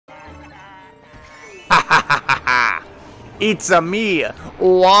It's a me,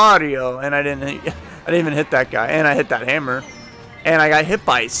 Wario, and I didn't even hit that guy, and I hit that hammer, and I got hit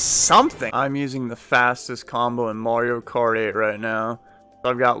by something. I'm using the fastest combo in Mario Kart 8 right now. So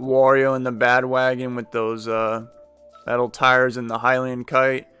I've got Wario in the bad wagon with those metal tires and the Hylian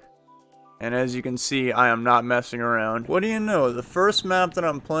kite. And as you can see, I am not messing around. What do you know? The first map that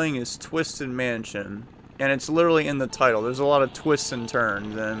I'm playing is Twisted Mansion. And it's literally in the title. There's a lot of twists and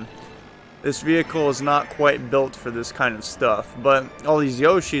turns. And this vehicle is not quite built for this kind of stuff. But all these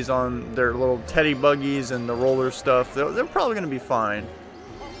Yoshis on their little teddy buggies and the roller stuff, they're probably going to be fine.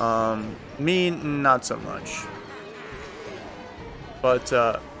 Me, not so much. But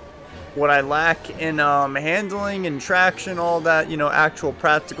what I lack in handling and traction, all that, you know, actual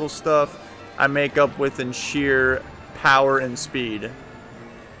practical stuff, I make up with in sheer power and speed.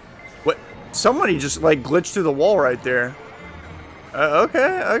 What? Somebody just like glitched through the wall right there.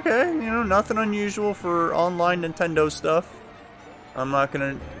 Okay, you know, nothing unusual for online Nintendo stuff. I'm not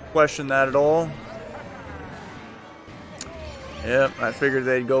gonna question that at all. Yep, I figured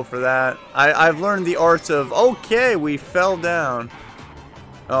they'd go for that. I've learned the arts of, okay, we fell down.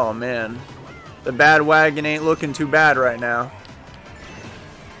 Oh man, the bad wagon ain't looking too bad right now.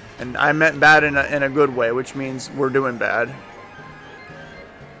 And I meant bad in a good way, which means we're doing bad.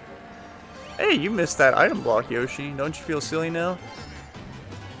 Hey, you missed that item block, Yoshi. Don't you feel silly now?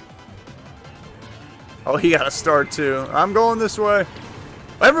 Oh, he got a star too. I'm going this way.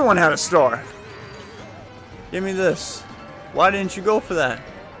 Everyone had a star. Give me this. Why didn't you go for that?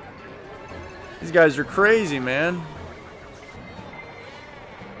 These guys are crazy, man.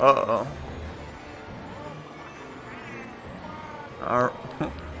 Uh-oh.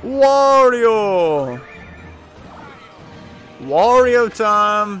 Wario! Wario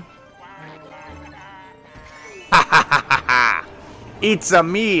time! It's a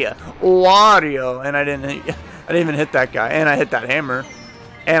me, Wario, and I didn't even hit that guy, and I hit that hammer,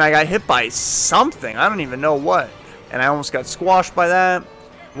 and I got hit by something. I don't even know what, and I almost got squashed by that.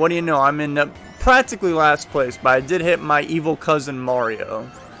 What do you know? I'm in practically last place, but I did hit my evil cousin Mario.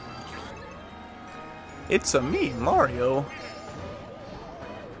 It's a me, Mario.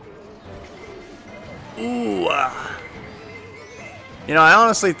 Ooh. You know, I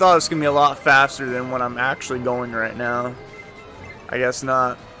honestly thought it was going to be a lot faster than what I'm actually going right now. I guess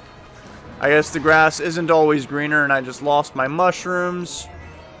not. I guess the grass isn't always greener and I just lost my mushrooms.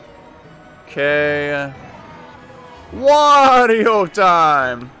 Okay. Wario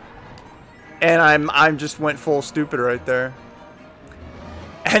time! And I just went full stupid right there.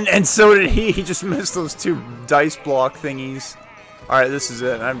 And so did he. He just missed those two dice block thingies. Alright, this is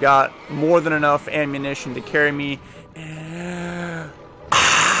it. I've got more than enough ammunition to carry me.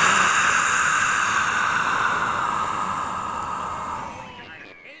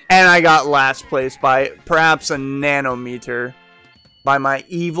 And I got last place by perhaps a nanometer by my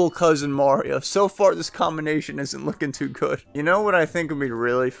evil cousin Mario. So far, this combination isn't looking too good. You know what I think would be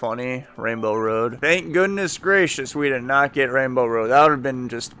really funny? Rainbow Road. Thank goodness gracious we did not get Rainbow Road. That would have been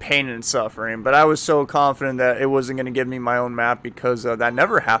just pain and suffering. But I was so confident that it wasn't going to give me my own map because that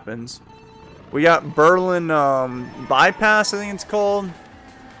never happens. We got Berlin Bypass, I think it's called.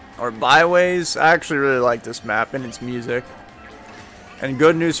 Or Byways. I actually really like this map and its music. And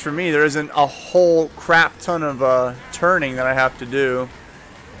good news for me, there isn't a whole crap ton of turning that I have to do.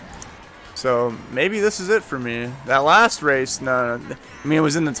 So maybe this is it for me. That last race, no, I mean it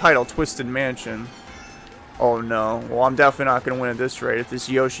was in the title, Twisted Mansion. Oh no, well I'm definitely not going to win at this rate if this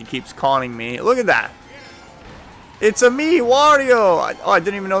Yoshi keeps conning me. Look at that. It's a me, Wario! I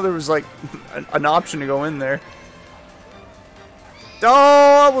didn't even know there was like an option to go in there.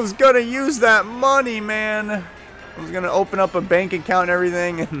 Oh, I was going to use that money, man. I was going to open up a bank account and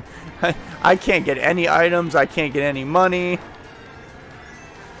everything, and I can't get any items, I can't get any money.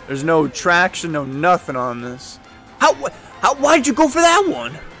 There's no traction, no nothing on this. Why'd you go for that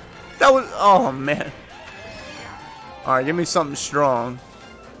one? That was, oh man. Alright, give me something strong.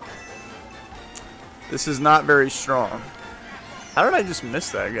 This is not very strong. How did I just miss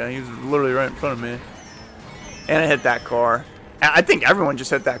that guy? He was literally right in front of me. And I hit that car. I think everyone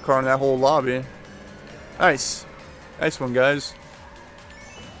just hit that car in that whole lobby. Nice. Nice one, guys.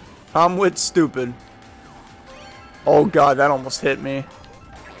 I'm with stupid. Oh god, that almost hit me.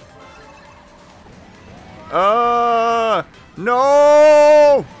 No!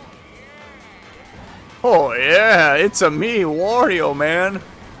 Oh yeah, it's a me, Wario, man.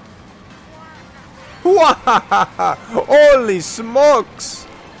 Holy smokes!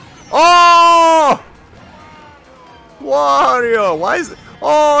 Oh! Wario, why is it?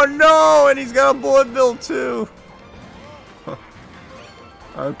 Oh no, and he's got a bullet bill too.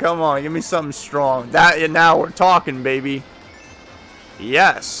 Oh, come on. Give me something strong. Now we're talking, baby.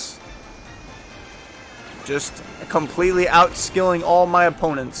 Yes. Just completely outskilling all my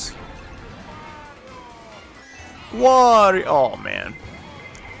opponents. What? Oh, man.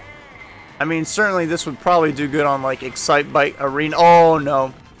 I mean, certainly this would probably do good on, like, Excite Bike Arena. Oh,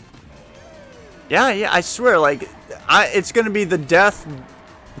 no. Yeah, I swear, like, it's going to be the death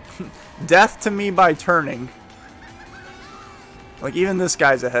to me by turning. Like, even this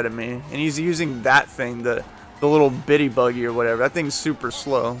guy's ahead of me. And he's using that thing, the little bitty buggy or whatever. That thing's super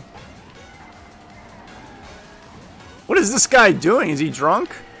slow. What is this guy doing? Is he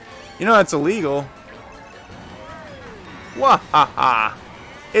drunk? You know that's illegal. Wahaha.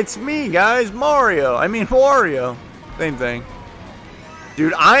 It's me, guys. Mario. I mean, Wario. Same thing.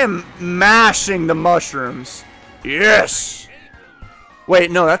 Dude, I am mashing the mushrooms. Yes!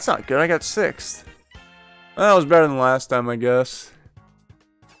 Wait, no, that's not good. I got 6th. Well, that was better than last time, I guess.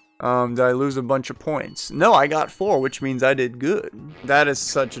 Did I lose a bunch of points? No, I got 4, which means I did good. That is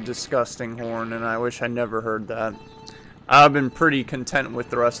such a disgusting horn, and I wish I never heard that. I've been pretty content with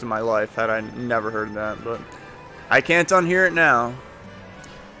the rest of my life had I never heard that, but I can't unhear it now.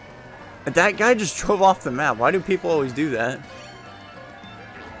 That guy just drove off the map. Why do people always do that?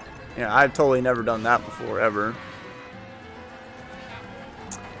 Yeah, I've totally never done that before, ever.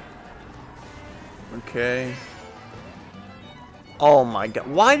 Okay. Oh my god.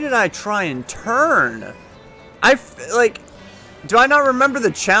 Why did I try and turn? Like, do I not remember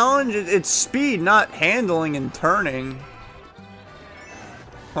the challenge? It's speed, not handling and turning.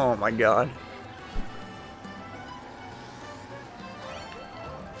 Oh my god.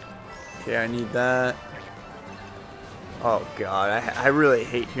 Okay, I need that. Oh god, I really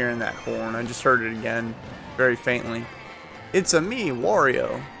hate hearing that horn. I just heard it again, very faintly. It's a me,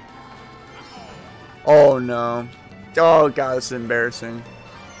 Wario. Oh no. Oh god, this is embarrassing.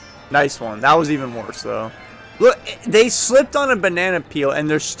 Nice one. That was even worse though. Look, they slipped on a banana peel and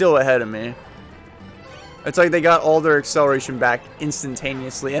they're still ahead of me. It's like they got all their acceleration back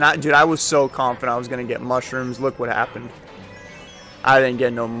instantaneously. And dude, I was so confident I was gonna get mushrooms. Look what happened. I didn't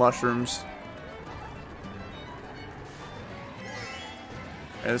get no mushrooms.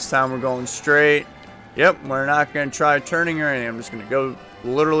 And this time we're going straight. Yep, we're not gonna try turning or anything. I'm just gonna go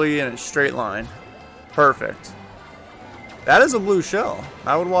literally in a straight line. Perfect. That is a blue shell.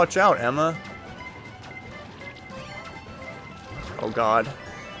 I would watch out, Emma. Oh god.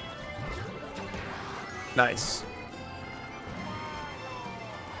 Nice.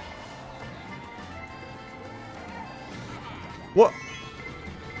 What?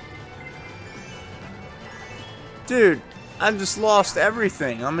 Dude, I just lost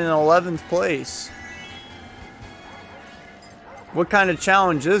everything. I'm in 11th place. What kind of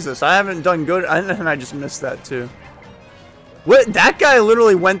challenge is this? I haven't done good, and I just missed that too. What? That guy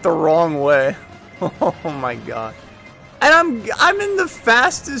literally went the wrong way. Oh my god. And I'm in the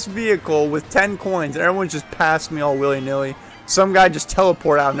fastest vehicle with 10 coins, and everyone just passed me all willy-nilly. Some guy just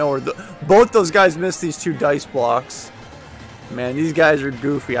teleported out of nowhere. Both those guys missed these 2 dice blocks. Man, these guys are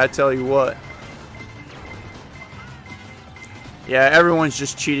goofy, I tell you what. Yeah, everyone's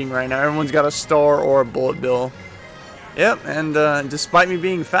just cheating right now. Everyone's got a star or a bullet bill. Yep, and despite me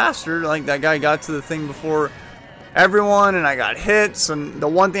being faster, like that guy got to the thing before everyone, and I got hits, and the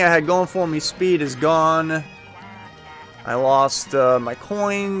one thing I had going for me, speed, is gone. I lost my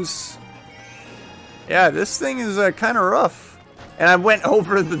coins. Yeah, this thing is kind of rough. And I went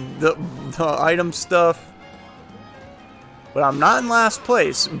over the item stuff. But I'm not in last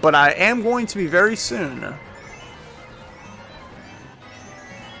place. But I am going to be very soon.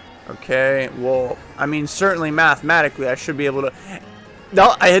 Okay, well, I mean, certainly mathematically I should be able to...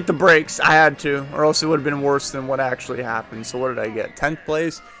 No, I hit the brakes. I had to. Or else it would have been worse than what actually happened. So what did I get? 10th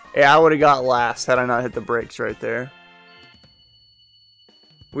place? Yeah, I would have got last had I not hit the brakes right there.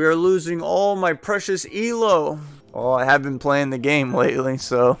 We are losing all my precious ELO. Oh, I have been playing the game lately,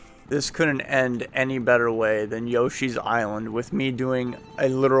 so this couldn't end any better way than Yoshi's Island with me doing a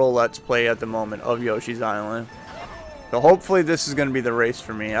literal Let's Play at the moment of Yoshi's Island. So hopefully this is going to be the race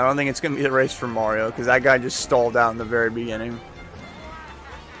for me. I don't think it's going to be the race for Mario because that guy just stalled out in the very beginning.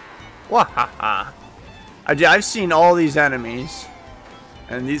 Wahaha. I've seen all these enemies.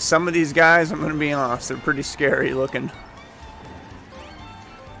 And some of these guys, I'm going to be honest, they're pretty scary looking.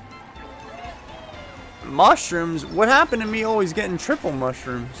 Mushrooms? What happened to me always getting triple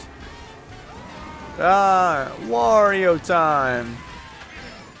mushrooms? Ah, Wario time.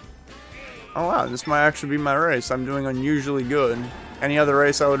 Oh wow, this might actually be my race. I'm doing unusually good. Any other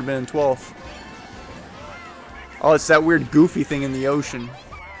race I would have been in 12th. Oh, it's that weird goofy thing in the ocean.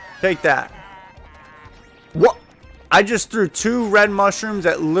 Take that. What? I just threw 2 red mushrooms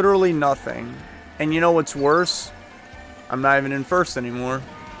at literally nothing. And you know what's worse? I'm not even in first anymore.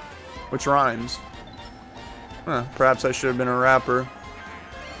 Which rhymes. Huh, perhaps I should have been a rapper.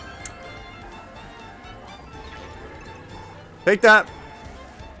 Take that.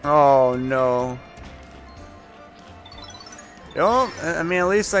 Oh, no. Yo, I mean, at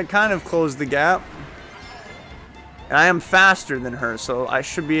least I kind of closed the gap. And I am faster than her, so I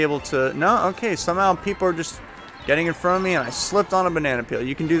should be able to... No, okay, somehow people are just getting in front of me, and I slipped on a banana peel.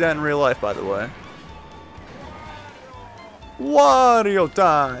 You can do that in real life, by the way. Wario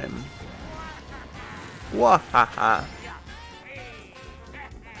time! Wahaha.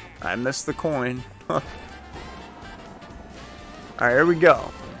 I missed the coin. Alright, here we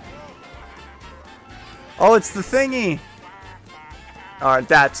go. Oh, it's the thingy! Alright,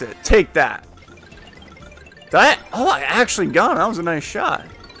 that's it. Take that. Oh, I actually got it. That was a nice shot.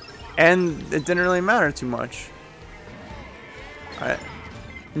 And it didn't really matter too much. Alright.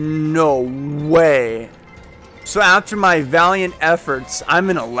 No way. So after my valiant efforts, I'm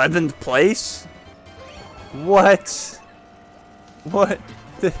in 11th place? What? What?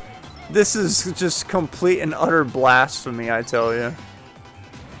 This is just complete and utter blasphemy, I tell you.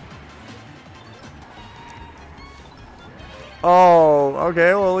 Oh,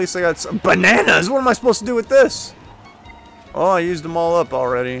 okay, well at least I got some bananas! What am I supposed to do with this? Oh, I used them all up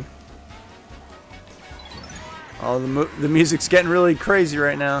already. Oh, the music's getting really crazy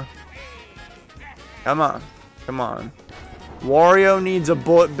right now. Come on. Come on. Wario needs a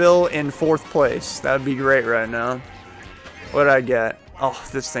bullet bill in 4th place. That would be great right now. What did I get? Oh,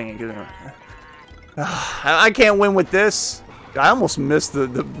 this thing ain't good. I can't win with this. I almost missed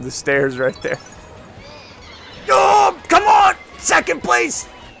the stairs right there. Oh, come on! 2nd place!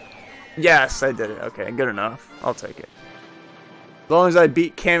 Yes, I did it. Okay, good enough. I'll take it. As long as I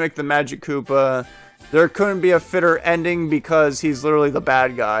beat Kamek the Magic Koopa, there couldn't be a fitter ending because he's literally the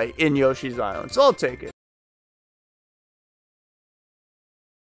bad guy in Yoshi's Island. So I'll take it.